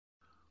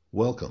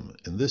Welcome.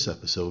 In this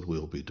episode,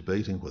 we'll be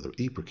debating whether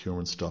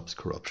eProcurement stops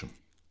corruption.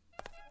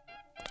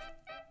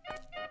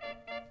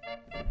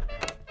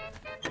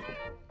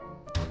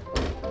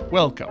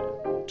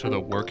 Welcome to the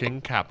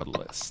Working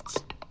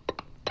Capitalists.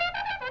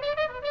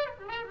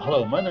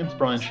 Hello, my name's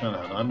Brian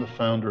Shanahan. I'm the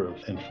founder of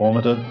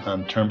Informata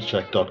and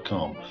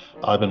TermsCheck.com.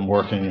 I've been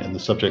working in the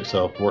subjects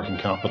of working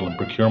capital and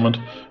procurement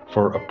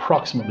for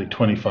approximately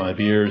 25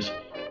 years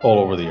all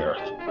over the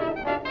earth.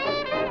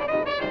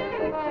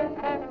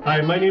 Hi,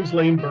 my name's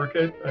Lane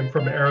Burkett. I'm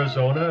from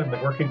Arizona. I've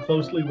been working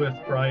closely with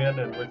Brian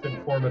and with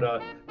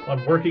Informata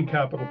on working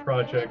capital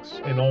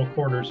projects in all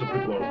corners of the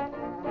globe.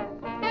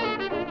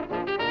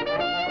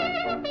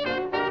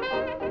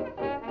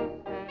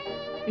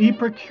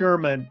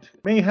 E-procurement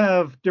may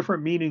have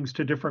different meanings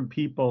to different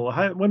people.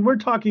 When we're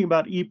talking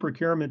about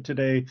e-procurement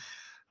today,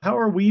 how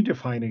are we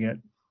defining it?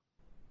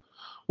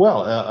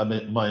 Well,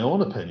 my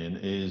own opinion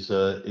is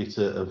it's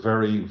a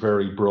very,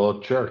 very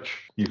broad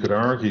church. You could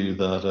argue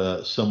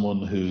that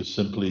someone who's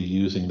simply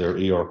using their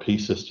ERP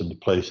system to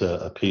place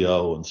a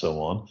PO and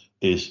so on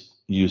is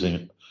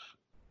using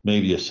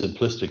maybe a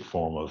simplistic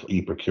form of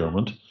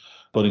e-procurement.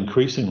 But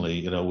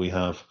increasingly, we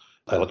have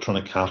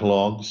electronic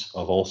catalogs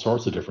of all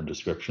sorts of different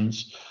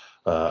descriptions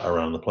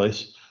around the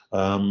place.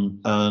 The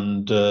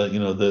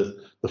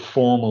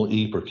formal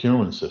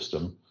e-procurement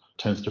system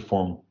tends to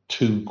form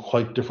two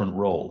quite different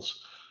roles,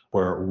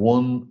 where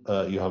one,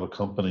 you have a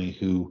company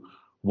who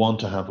want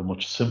to have a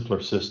much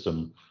simpler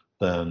system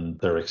than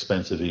their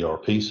expensive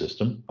ERP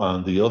system.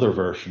 And the other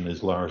version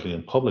is largely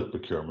in public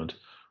procurement,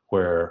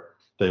 where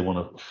they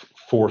want to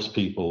force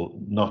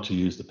people not to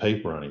use the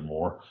paper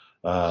anymore,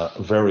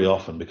 very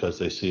often because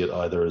they see it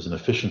either as an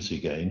efficiency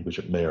gain, which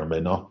it may or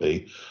may not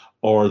be,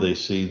 or they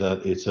see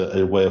that it's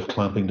a way of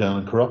clamping down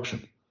on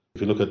corruption.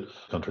 If you look at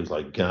countries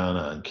like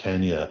Ghana and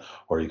Kenya,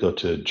 or you go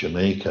to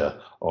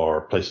Jamaica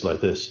or places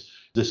like this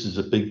is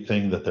a big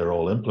thing that they're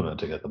all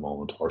implementing at the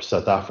moment, or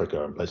South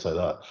Africa and places like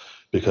that,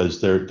 because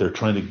they're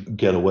trying to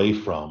get away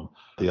from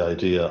the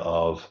idea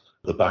of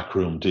the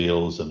backroom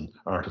deals and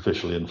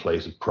artificially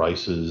inflated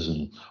prices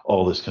and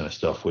all this kind of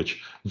stuff,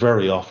 which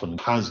very often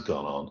has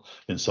gone on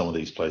in some of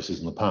these places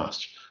in the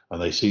past. And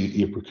they see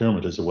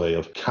e-procurement as a way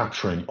of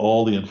capturing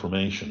all the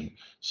information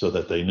so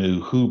that they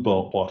knew who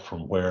bought what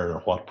from where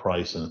and what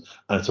price, and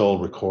it's all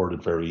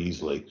recorded very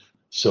easily.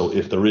 So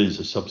if there is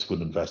a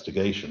subsequent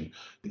investigation,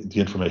 the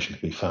information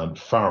can be found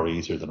far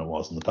easier than it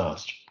was in the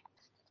past.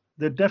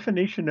 The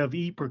definition of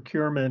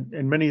e-procurement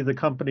in many of the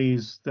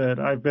companies that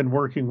I've been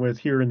working with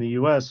here in the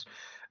US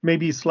may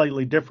be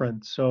slightly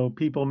different. So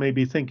people may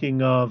be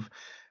thinking of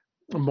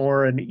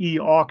more an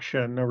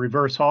e-auction, a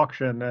reverse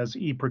auction, as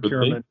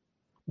e-procurement,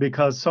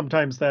 because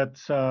sometimes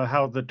that's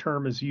how the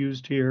term is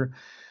used here.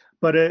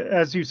 But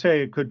as you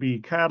say, it could be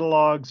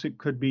catalogs, it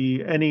could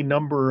be any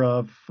number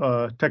of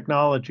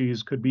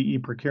technologies, could be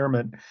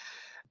e-procurement,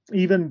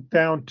 even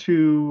down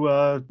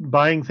to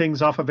buying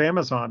things off of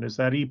Amazon. Is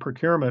that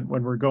e-procurement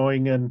when we're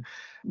going and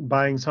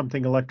buying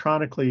something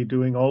electronically,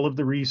 doing all of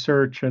the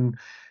research and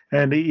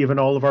even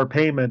all of our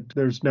payment?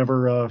 There's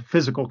never a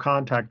physical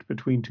contact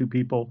between two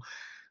people.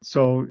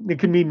 So it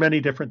can mean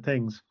many different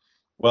things.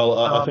 Well,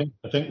 I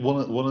think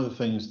one of the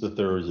things that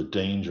there is a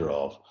danger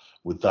of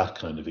with that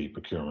kind of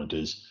e-procurement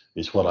is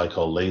what I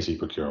call lazy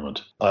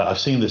procurement. I've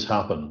seen this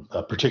happen,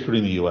 particularly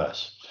in the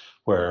US,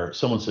 where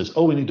someone says,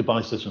 "Oh, we need to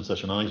buy such and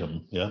such an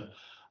item," yeah,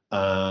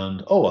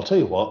 and I'll tell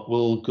you what,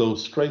 we'll go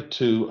straight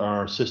to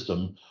our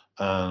system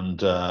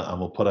and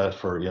we'll put out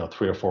for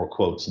 3 or 4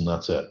 quotes, and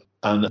that's it.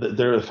 And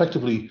they're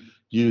effectively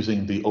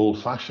using the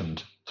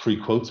old-fashioned 3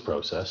 quotes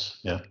process,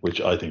 yeah, which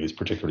I think is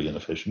particularly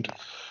inefficient,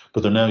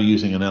 but they're now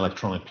using an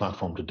electronic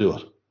platform to do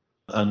it.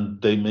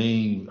 And they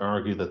may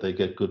argue that they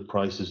get good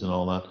prices and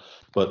all that,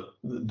 but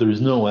there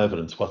is no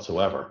evidence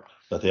whatsoever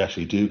that they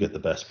actually do get the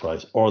best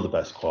price or the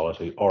best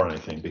quality or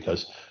anything,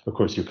 because, of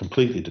course, you're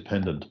completely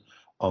dependent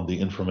on the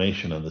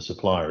information and the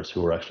suppliers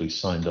who are actually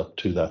signed up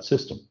to that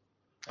system.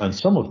 And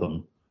some of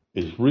them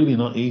is really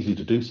not easy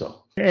to do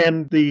so.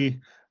 And the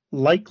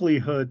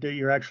likelihood that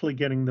you're actually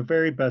getting the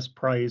very best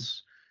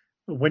price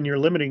when you're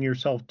limiting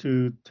yourself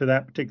to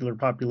that particular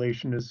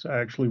population is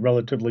actually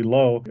relatively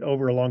low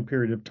over a long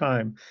period of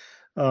time.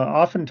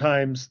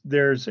 Oftentimes,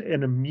 there's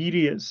an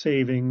immediate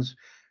savings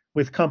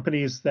with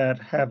companies that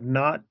have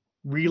not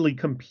really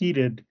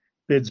competed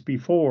bids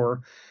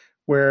before,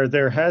 where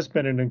there has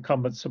been an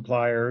incumbent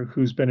supplier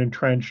who's been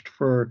entrenched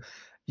for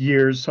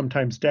years,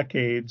 sometimes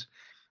decades.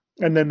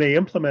 And then they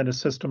implement a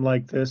system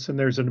like this, and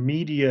there's an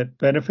immediate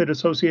benefit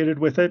associated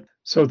with it.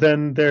 So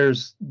then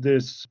there's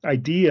this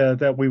idea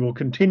that we will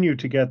continue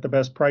to get the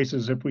best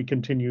prices if we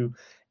continue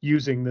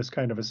using this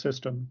kind of a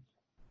system.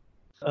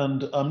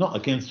 And I'm not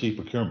against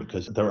e-procurement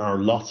because there are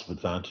lots of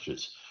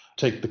advantages.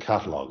 Take the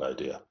catalog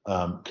idea.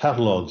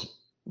 Catalogs,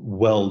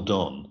 well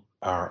done,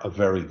 are a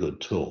very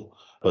good tool,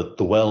 but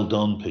the well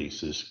done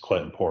piece is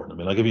quite important. I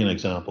mean, I'll give you an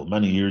example.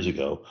 Many years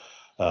ago,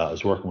 I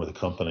was working with a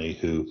company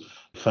who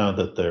found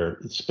that their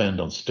spend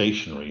on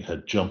stationery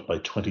had jumped by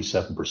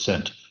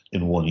 27%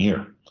 in 1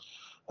 year.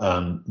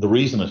 And the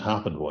reason it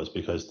happened was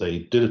because they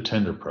did a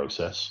tender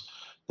process.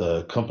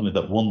 The company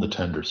that won the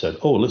tender said,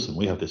 oh, listen,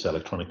 we have this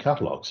electronic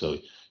catalog, so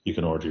you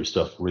can order your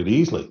stuff really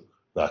easily.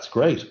 That's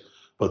great.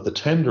 But the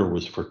tender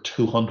was for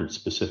 200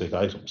 specific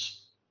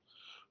items.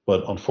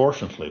 But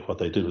unfortunately, what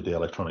they did with the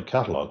electronic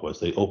catalog was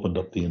they opened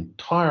up the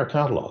entire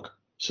catalog.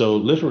 So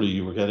literally,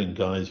 you were getting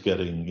guys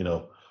getting,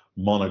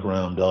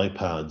 monogrammed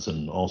iPads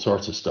and all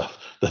sorts of stuff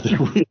that they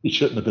really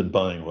shouldn't have been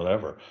buying,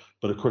 whatever.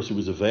 But of course, it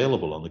was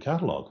available on the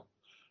catalog,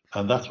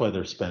 and that's why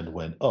their spend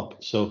went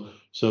up. So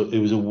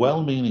it was a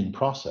well-meaning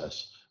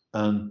process,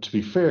 and to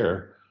be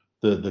fair,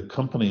 the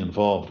company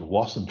involved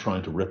wasn't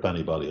trying to rip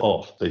anybody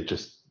off. They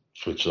just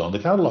switched it on the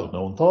catalog.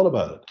 No one thought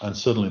about it, and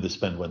suddenly the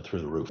spend went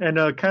through the roof. And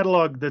a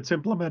catalog that's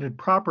implemented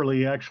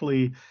properly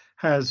actually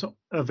has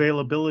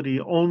availability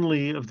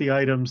only of the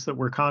items that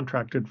we're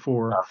contracted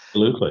for.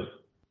 Absolutely.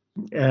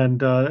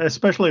 And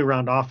especially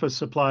around office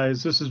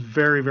supplies, this is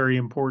very, very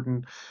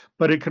important.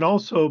 But it can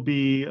also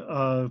be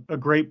a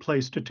great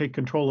place to take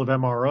control of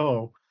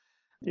MRO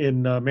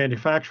in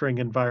manufacturing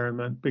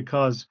environment,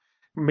 because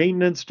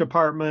maintenance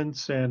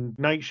departments and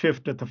night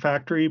shift at the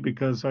factory,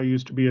 because I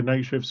used to be a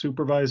night shift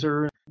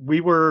supervisor, we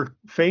were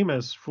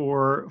famous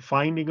for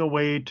finding a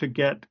way to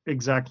get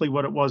exactly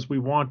what it was we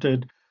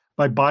wanted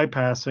by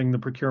bypassing the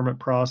procurement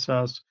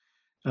process,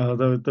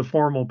 the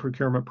formal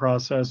procurement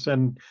process.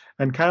 And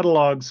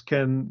catalogs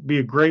can be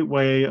a great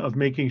way of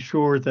making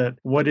sure that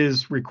what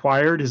is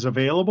required is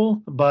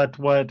available, but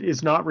what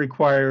is not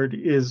required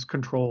is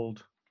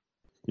controlled.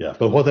 Yeah,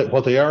 but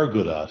what they are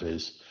good at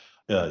is,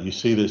 you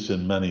see this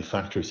in many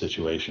factory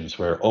situations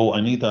where, oh, I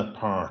need that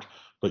part,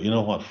 but you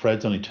know what?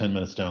 Fred's only 10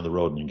 minutes down the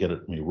road and you get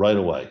it to me right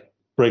away.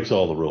 Breaks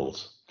all the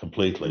rules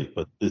completely,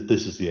 but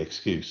this is the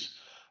excuse.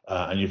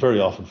 And you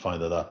very often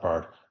find that that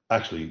part,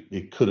 actually,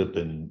 it could have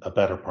been a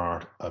better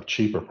part, a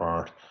cheaper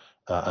part,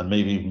 and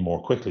maybe even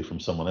more quickly from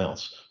someone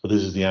else. But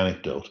this is the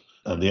anecdote,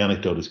 and the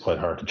anecdote is quite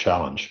hard to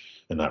challenge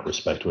in that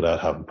respect without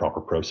having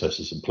proper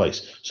processes in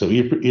place. So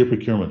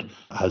e-procurement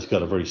has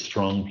got a very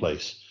strong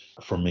place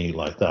for me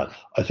like that.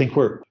 I think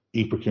where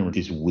e-procurement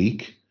is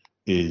weak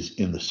is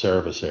in the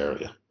service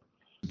area.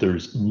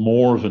 There's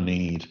more of a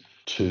need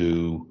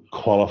to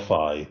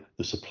qualify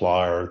the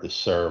supplier, the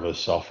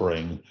service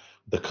offering,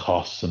 the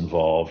costs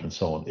involved, and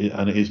so on.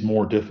 And it is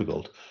more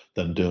difficult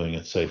than doing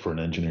it, say, for an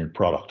engineered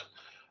product.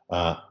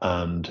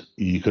 And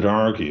you could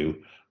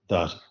argue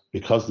that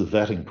because the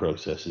vetting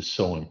process is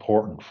so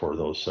important for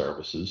those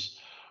services,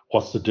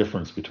 what's the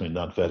difference between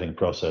that vetting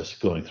process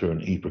going through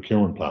an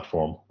e-procurement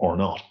platform or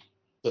not?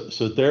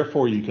 So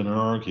therefore, you can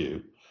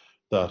argue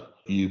that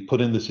you put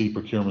in this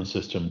e-procurement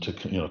system to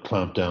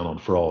clamp down on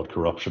fraud,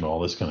 corruption, all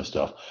this kind of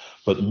stuff.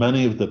 But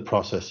many of the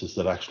processes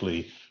that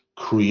actually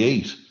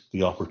create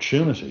the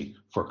opportunity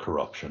for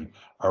corruption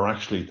are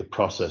actually the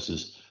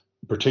processes,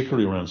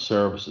 particularly around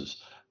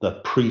services,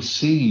 that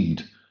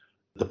precede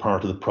the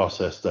part of the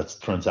process that's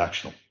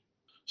transactional.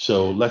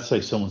 So let's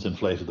say someone's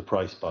inflated the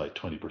price by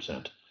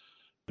 20%.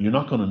 You're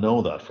not going to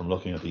know that from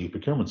looking at the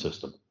e-procurement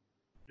system.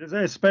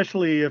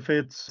 Especially if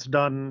it's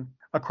done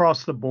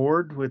across the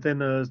board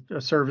within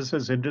a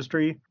services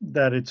industry,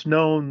 that it's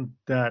known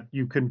that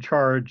you can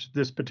charge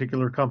this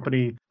particular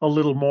company a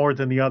little more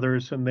than the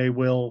others and they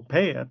will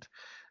pay it.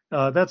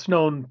 That's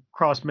known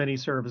across many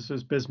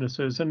services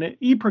businesses. And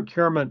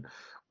e-procurement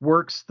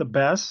works the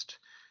best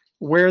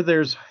where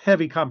there's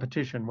heavy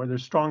competition, where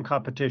there's strong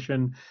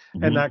competition,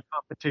 and that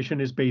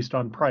competition is based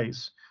on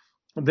price.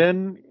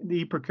 Then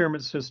the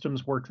procurement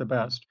systems work the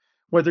best.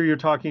 Whether you're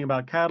talking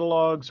about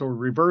catalogs or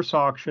reverse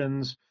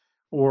auctions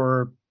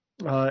or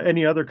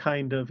any other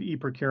kind of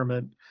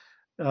e-procurement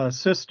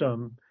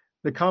system,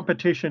 the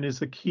competition is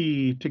the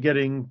key to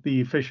getting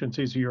the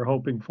efficiencies you're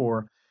hoping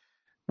for.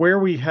 Where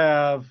we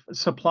have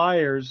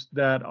suppliers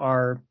that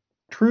are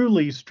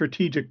truly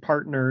strategic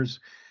partners,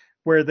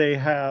 where they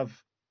have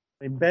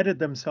embedded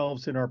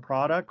themselves in our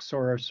products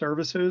or our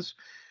services,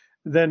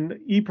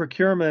 then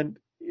e-procurement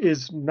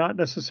is not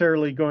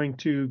necessarily going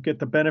to get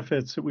the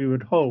benefits that we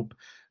would hope,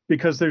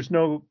 because there's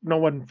no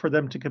one for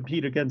them to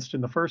compete against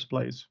in the first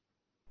place.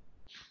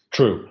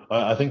 True.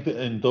 I think that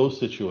in those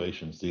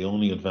situations, the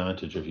only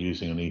advantage of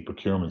using an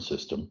e-procurement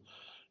system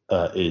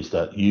is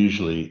that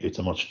usually it's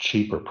a much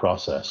cheaper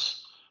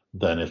process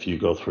than if you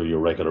go through your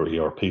regular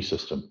ERP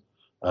system.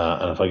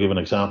 And if I give an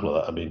example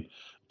of that, I mean,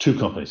 two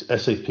companies,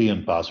 SAP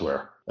and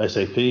Basware.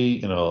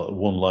 SAP,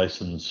 one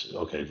license,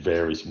 okay,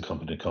 varies from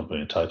company to company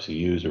and types of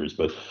users,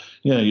 but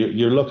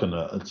you're looking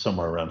at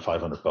somewhere around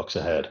 $500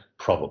 a head,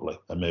 probably,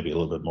 and maybe a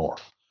little bit more.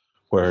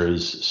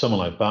 Whereas someone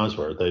like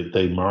Basware,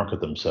 they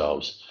market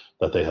themselves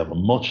that they have a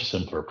much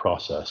simpler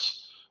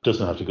process.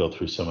 Doesn't have to go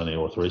through so many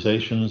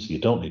authorizations. You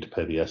don't need to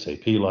pay the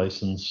SAP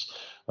license.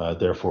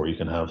 Therefore, you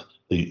can have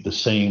the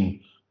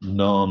same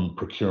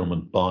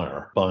non-procurement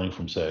buyer buying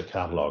from, say, a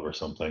catalog or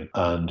something,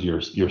 and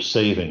your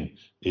saving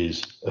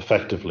is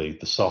effectively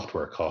the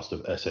software cost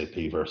of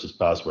SAP versus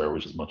Basware,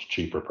 which is much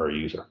cheaper per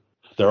user.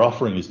 Their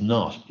offering is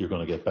not you're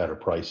going to get better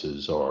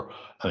prices or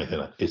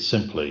anything. It's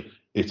simply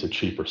it's a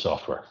cheaper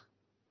software.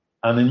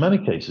 And in many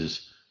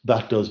cases,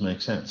 that does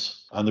make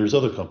sense. And there's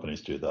other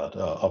companies do that.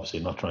 Obviously,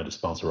 not trying to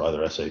sponsor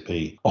either SAP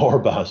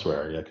or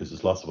Basware, yeah, because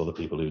there's lots of other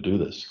people who do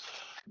this.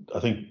 I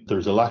think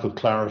there's a lack of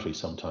clarity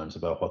sometimes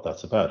about what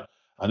that's about.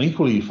 And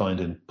equally, you find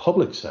in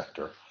public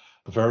sector,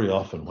 very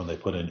often when they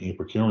put in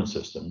e-procurement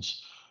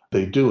systems,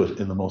 they do it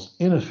in the most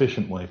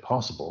inefficient way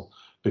possible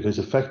because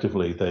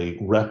effectively they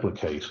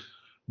replicate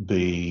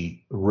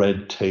the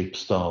red tape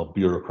style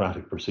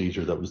bureaucratic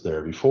procedure that was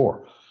there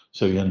before.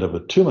 So you end up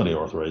with too many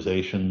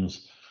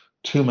authorizations,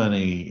 too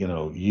many,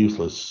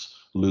 useless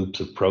loops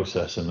of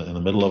process in the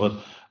middle of it.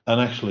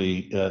 And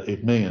actually,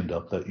 it may end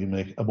up that you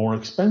make a more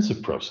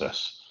expensive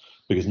process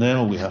because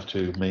now we have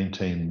to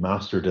maintain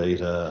master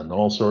data and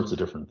all sorts of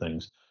different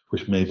things,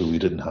 which maybe we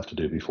didn't have to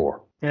do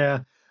before. Yeah.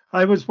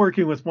 I was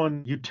working with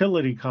one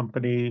utility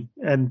company,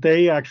 and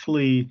they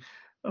actually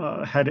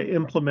had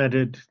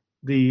implemented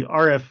the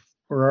RF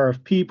or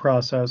RFP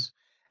process.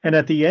 And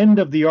at the end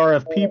of the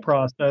RFP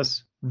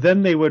process,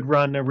 then they would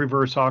run a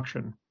reverse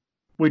auction,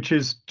 which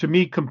is to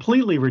me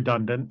completely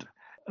redundant,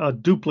 a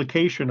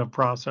duplication of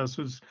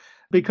processes,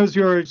 because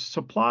your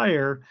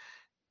supplier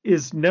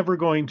is never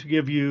going to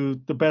give you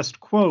the best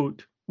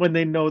quote when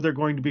they know they're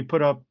going to be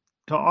put up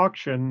to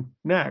auction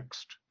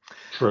next.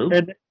 True.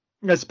 And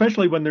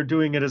especially when they're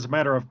doing it as a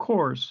matter of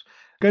course.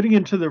 Getting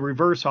into the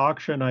reverse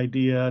auction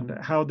idea and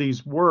how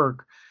these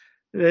work,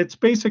 it's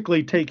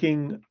basically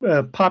taking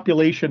a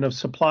population of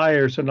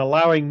suppliers and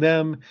allowing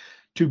them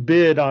to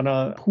bid on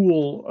a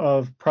pool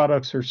of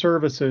products or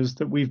services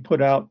that we've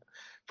put out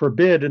for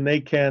bid, and they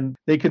can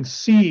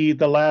see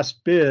the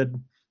last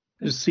bid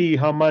to see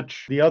how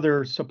much the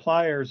other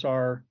suppliers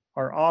are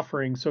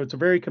offering. So it's a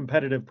very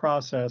competitive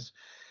process.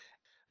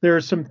 There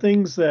are some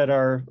things that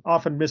are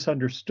often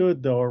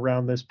misunderstood, though,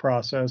 around this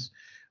process.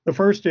 The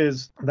first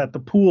is that the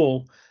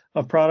pool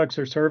of products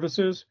or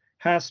services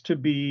has to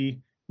be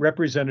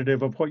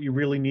representative of what you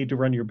really need to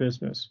run your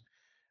business.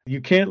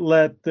 You can't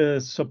let the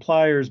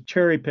suppliers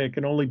cherry pick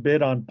and only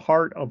bid on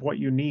part of what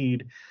you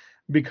need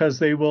because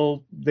they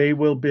will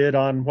bid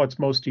on what's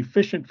most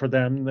efficient for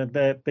them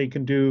that they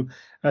can do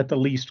at the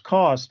least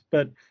cost.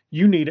 But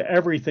you need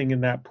everything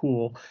in that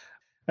pool.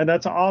 And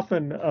that's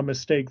often a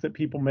mistake that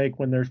people make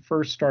when they're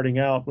first starting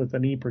out with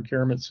an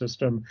e-procurement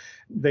system.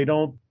 They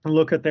don't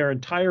look at their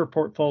entire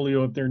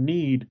portfolio of their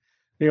need.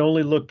 They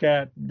only look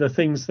at the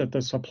things that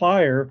the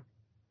supplier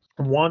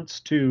wants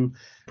to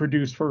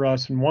produce for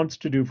us and wants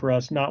to do for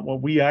us, not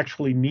what we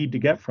actually need to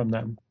get from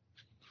them.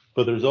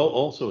 But there's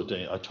also a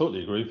danger, I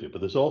totally agree with you, but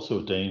there's also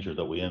a danger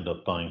that we end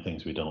up buying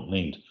things we don't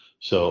need.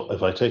 So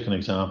if I take an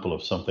example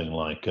of something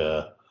like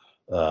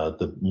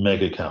the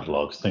mega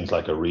catalogs, things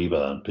like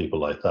Ariba and people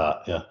like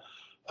that,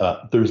 yeah,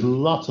 there's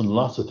lots and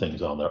lots of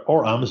things on there,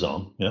 or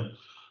Amazon, yeah,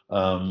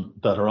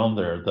 that are on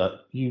there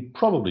that you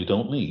probably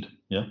don't need,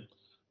 yeah,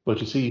 but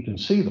you see, you can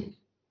see them.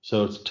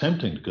 So it's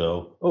tempting to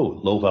go, oh,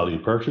 low value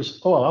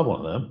purchase, oh, I'll have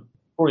one of them.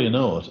 Before you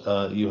know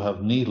it, you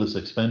have needless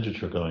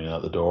expenditure going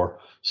out the door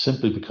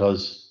simply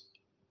because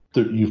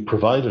you've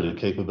provided a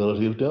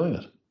capability of doing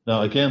it.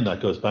 Now, again,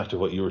 that goes back to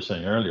what you were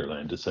saying earlier,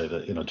 Lane, to say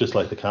that just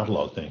like the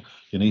catalog thing,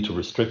 you need to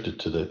restrict it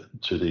to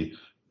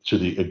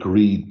the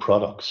agreed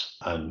products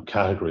and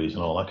categories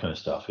and all that kind of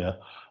stuff. Yeah,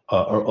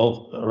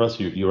 or else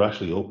you're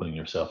actually opening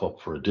yourself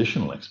up for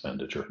additional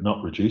expenditure,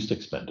 not reduced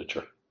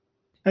expenditure.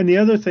 And the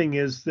other thing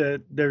is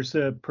that there's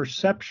a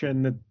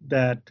perception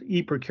that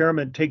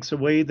e-procurement takes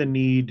away the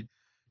need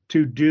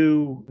to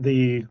do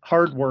the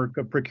hard work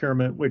of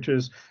procurement, which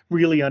is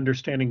really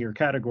understanding your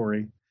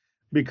category,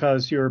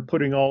 because you're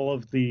putting all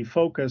of the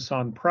focus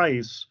on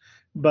price.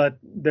 But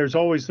there's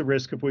always the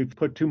risk if we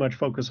put too much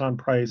focus on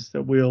price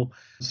that we'll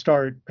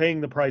start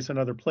paying the price in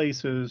other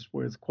places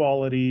with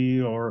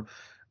quality or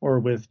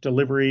with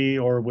delivery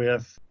or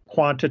with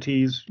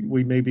quantities.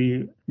 We may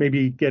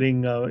be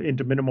getting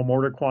into minimum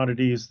order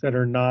quantities that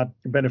are not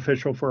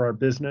beneficial for our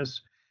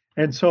business.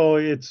 And so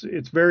it's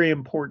very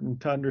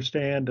important to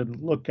understand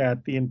and look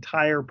at the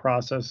entire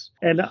process.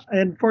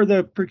 And for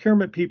the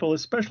procurement people,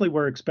 especially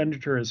where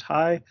expenditure is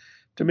high,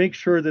 to make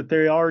sure that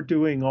they are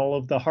doing all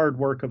of the hard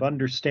work of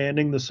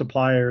understanding the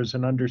suppliers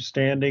and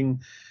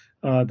understanding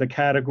the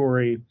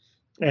category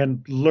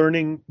and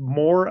learning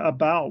more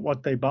about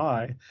what they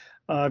buy.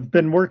 I've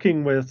been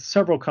working with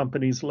several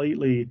companies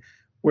lately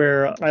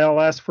where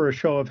I'll ask for a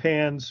show of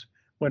hands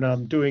when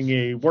I'm doing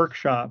a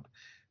workshop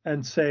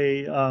and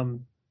say,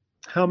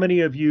 how many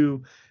of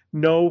you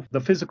know the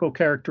physical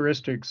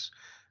characteristics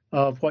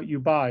of what you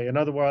buy? In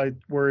other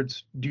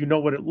words, do you know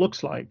what it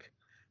looks like,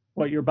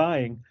 what you're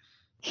buying?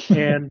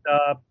 And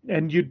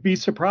you'd be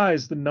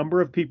surprised the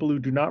number of people who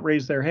do not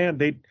raise their hand.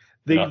 They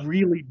Yeah,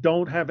 really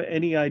don't have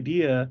any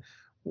idea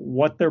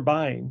what they're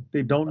buying.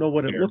 They don't know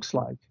what it looks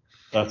like.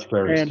 that's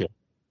very And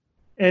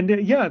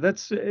scary. yeah,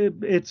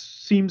 it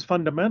seems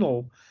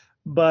fundamental,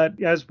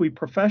 but as we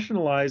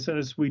professionalize and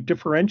as we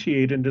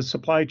differentiate into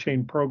supply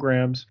chain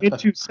programs,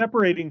 into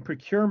separating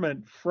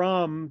procurement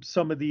from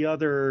some of the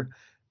other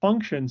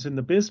functions in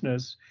the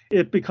business,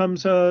 it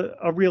becomes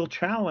a real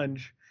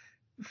challenge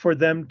for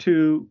them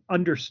to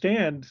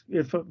understand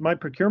if my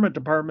procurement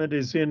department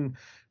is in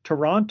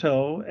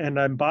Toronto and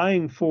I'm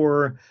buying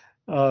for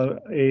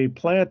a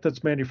plant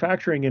that's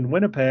manufacturing in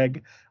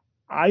Winnipeg,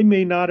 I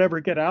may not ever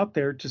get out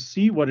there to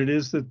see what it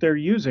is that they're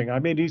using. I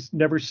may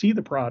never see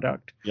the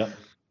product. Yeah.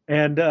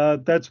 And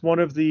that's one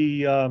of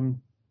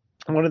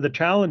the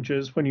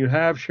challenges when you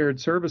have shared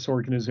service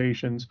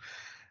organizations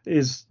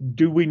is,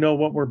 do we know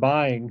what we're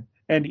buying?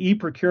 And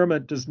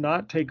e-procurement does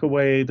not take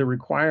away the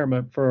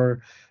requirement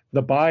for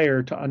the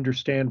buyer to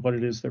understand what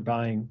it is they're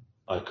buying.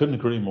 I couldn't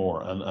agree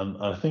more. And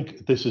I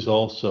think this is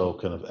also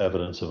kind of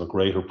evidence of a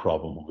greater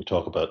problem when we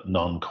talk about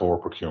non-core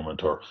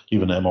procurement or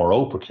even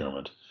MRO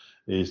procurement,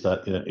 is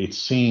that it's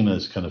seen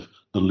as kind of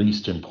the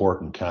least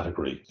important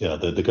category.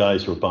 The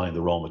guys who are buying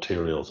the raw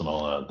materials and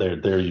all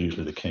that, they're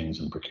usually the kings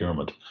in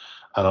procurement.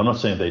 And I'm not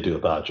saying they do a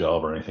bad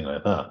job or anything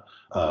like that.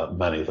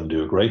 Many of them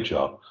do a great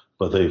job,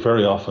 but they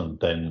very often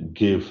then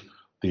give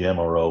the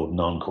MRO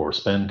non-core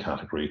spend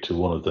category to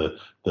one of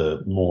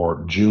the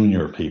more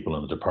junior people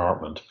in the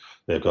department.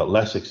 They've got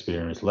less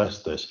experience,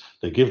 less this.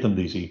 They give them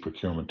these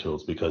e-procurement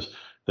tools because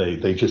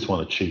they just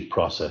want a cheap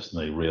process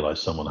and they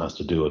realize someone has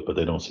to do it, but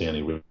they don't see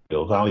any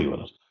real value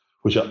in it,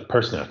 which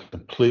personally I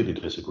completely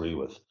disagree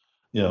with.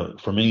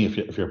 For me,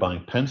 if you're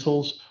buying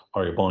pencils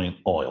or you're buying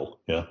oil,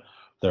 yeah,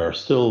 there are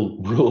still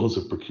rules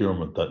of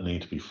procurement that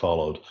need to be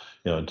followed.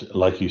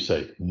 Like you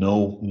say,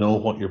 know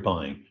what you're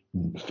buying.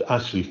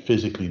 Actually,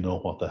 physically know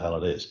what the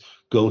hell it is.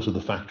 Go to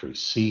the factory,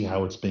 see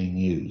how it's being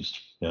used.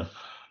 Yeah.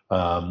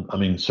 I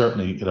mean,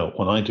 certainly,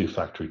 when I do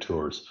factory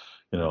tours,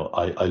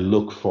 I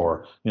look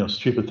for,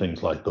 stupid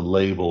things like the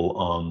label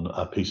on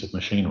a piece of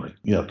machinery,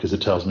 because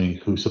it tells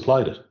me who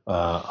supplied it.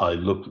 I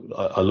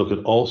look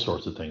at all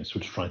sorts of things,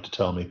 which are trying to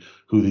tell me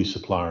who these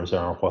suppliers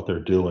are, what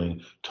they're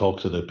doing, talk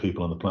to the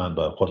people on the plant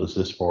about what is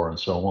this for, and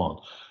so on.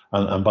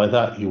 And by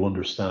that, you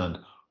understand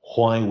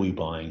why we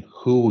buying,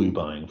 who we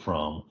buying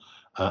from,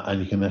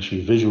 and you can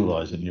actually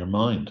visualize it in your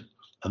mind.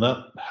 And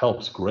that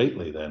helps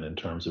greatly then in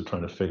terms of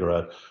trying to figure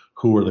out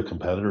who are the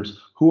competitors,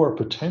 who are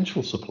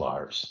potential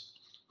suppliers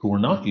who we're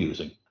not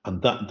using,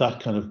 and that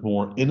kind of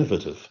more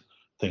innovative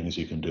things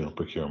you can do in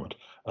procurement.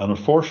 And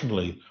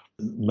unfortunately,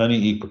 many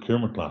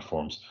e-procurement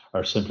platforms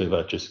are simply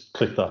about just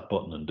click that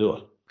button and do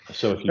it.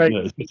 So if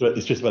Right.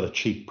 it's just about a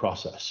cheap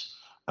process,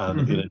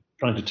 and Mhm.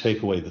 trying to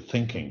take away the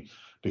thinking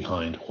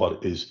behind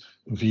what is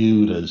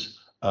viewed as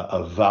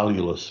a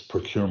valueless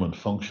procurement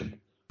function.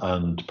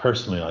 And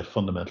personally, I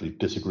fundamentally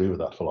disagree with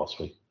that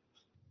philosophy.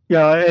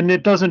 Yeah, and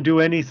it doesn't do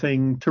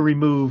anything to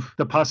remove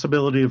the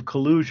possibility of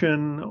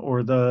collusion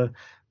or the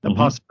Hmm.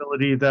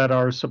 possibility that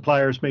our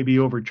suppliers may be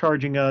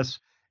overcharging us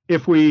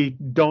if we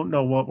don't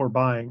know what we're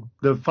buying.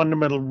 The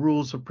fundamental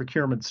rules of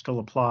procurement still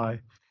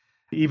apply.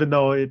 Even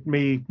though it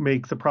may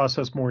make the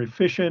process more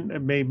efficient,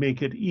 it may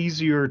make it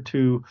easier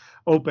to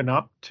open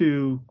up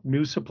to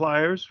new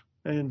suppliers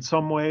in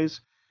some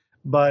ways.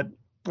 But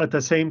at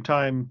the same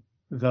time,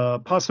 the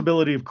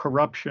possibility of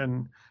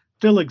corruption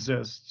still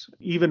exists,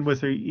 even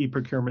with the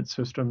e-procurement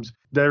systems.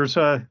 There's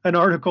an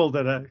article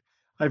that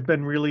I've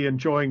been really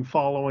enjoying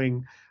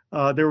following.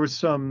 There was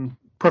some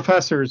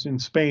professors in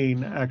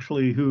Spain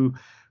actually who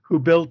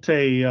built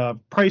a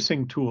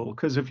pricing tool.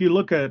 Because if you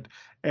look at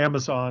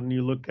Amazon,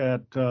 you look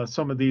at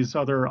some of these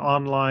other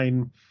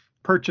online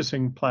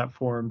purchasing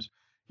platforms,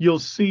 you'll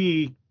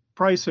see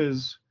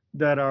prices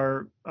that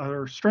are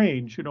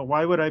strange.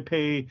 Why would I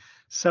pay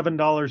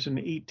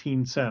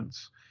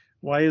 $7.18?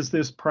 Why is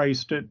this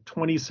priced at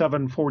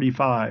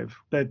 27.45?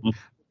 That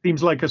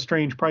seems like a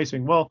strange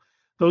pricing. Well,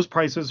 those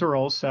prices are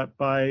all set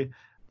by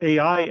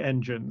AI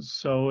engines.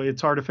 So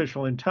it's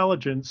artificial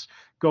intelligence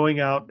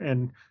going out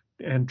and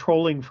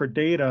trolling for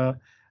data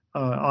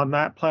on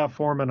that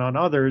platform and on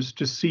others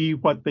to see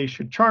what they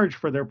should charge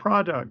for their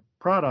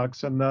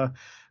products, and the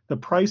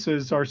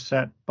prices are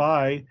set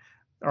by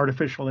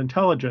artificial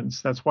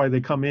intelligence. That's why they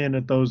come in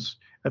at those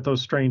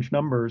strange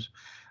numbers.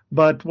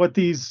 But what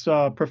these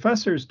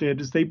professors did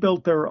is they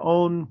built their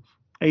own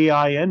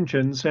AI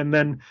engines and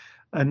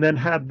then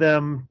had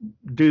them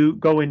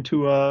go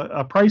into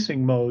a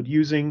pricing mode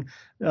using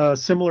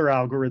similar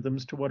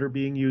algorithms to what are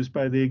being used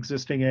by the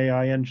existing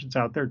AI engines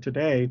out there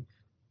today.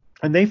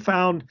 And they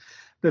found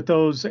that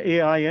those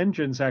AI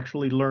engines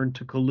actually learned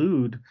to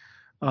collude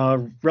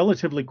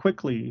relatively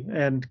quickly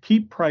and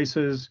keep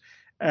prices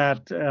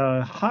at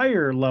a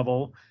higher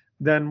level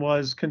than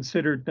was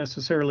considered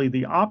necessarily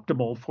the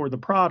optimal for the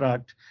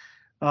product,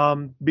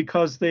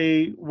 because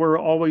they were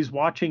always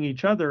watching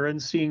each other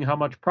and seeing how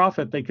much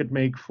profit they could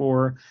make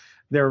for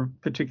their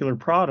particular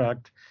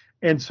product.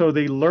 And so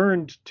they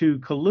learned to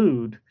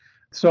collude.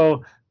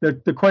 So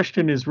the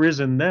question is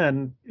risen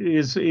then,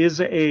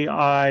 is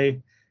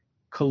AI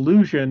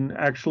collusion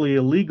actually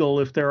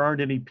illegal if there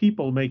aren't any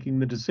people making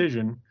the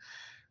decision?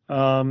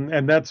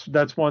 And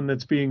that's one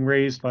that's being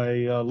raised by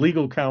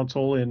legal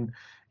counsel in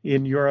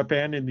Europe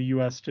and in the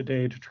U.S.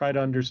 today to try to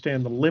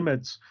understand the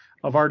limits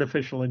of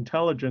artificial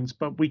intelligence.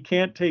 But we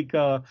can't take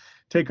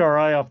our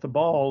eye off the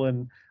ball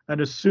and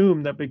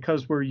assume that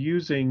because we're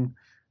using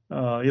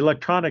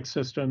electronic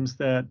systems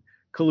that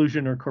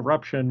collusion or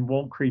corruption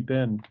won't creep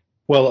in.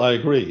 Well, I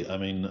agree. I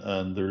mean,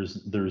 and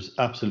there's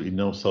absolutely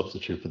no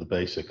substitute for the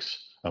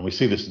basics, and we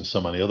see this in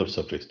so many other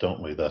subjects,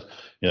 don't we? That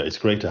it's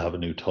great to have a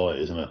new toy,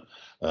 isn't it?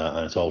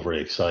 And it's all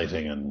very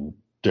exciting and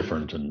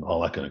different and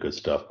all that kind of good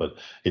stuff. But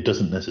it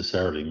doesn't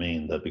necessarily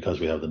mean that because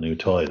we have the new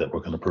toy that we're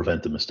going to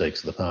prevent the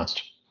mistakes of the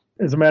past.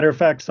 As a matter of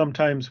fact,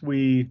 sometimes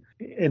we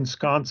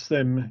ensconce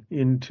them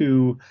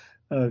into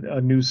a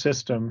new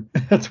system.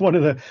 That's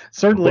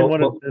certainly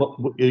one of the.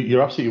 Well,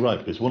 you're absolutely right,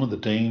 because one of the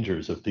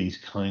dangers of these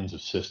kinds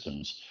of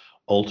systems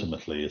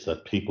ultimately is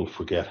that people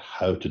forget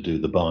how to do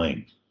the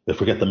buying. They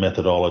forget the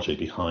methodology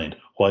behind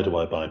why do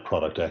I buy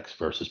product X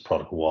versus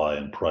product Y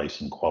and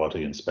price and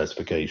quality and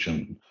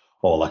specification,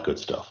 all that good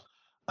stuff.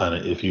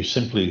 And if you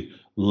simply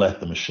let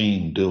the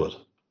machine do it,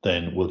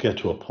 then we'll get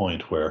to a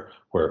point where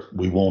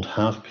we won't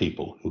have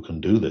people who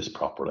can do this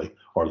properly,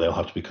 or they'll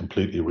have to be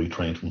completely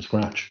retrained from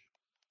scratch.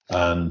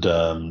 And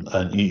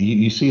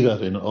you see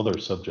that in other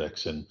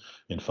subjects in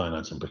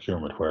finance and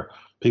procurement where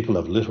people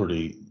have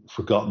literally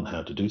forgotten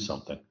how to do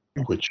something,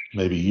 which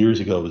maybe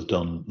years ago was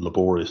done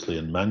laboriously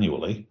and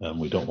manually, and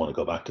we don't want to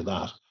go back to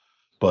that.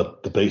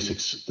 But the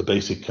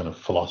basic kind of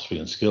philosophy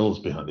and skills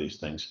behind these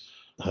things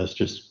has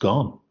just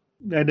gone.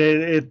 And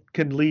it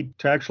can lead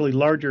to actually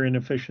larger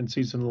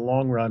inefficiencies in the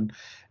long run.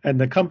 And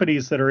the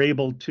companies that are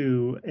able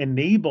to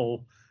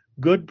enable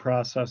good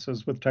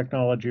processes with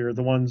technology are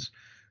the ones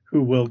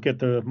who will get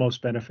the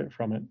most benefit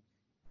from it.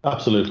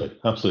 Absolutely,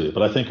 absolutely.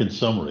 But I think in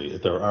summary,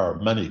 there are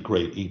many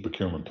great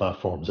e-procurement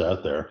platforms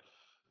out there,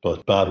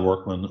 but bad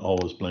workman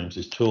always blames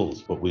his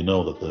tools. But we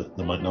know that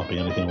there might not be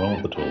anything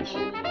wrong with the tools.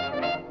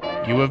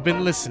 You have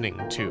been listening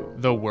to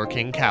The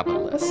Working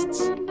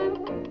Capitalists.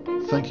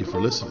 Thank you for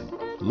listening.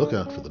 Look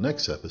out for the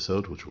next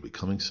episode, which will be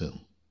coming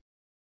soon.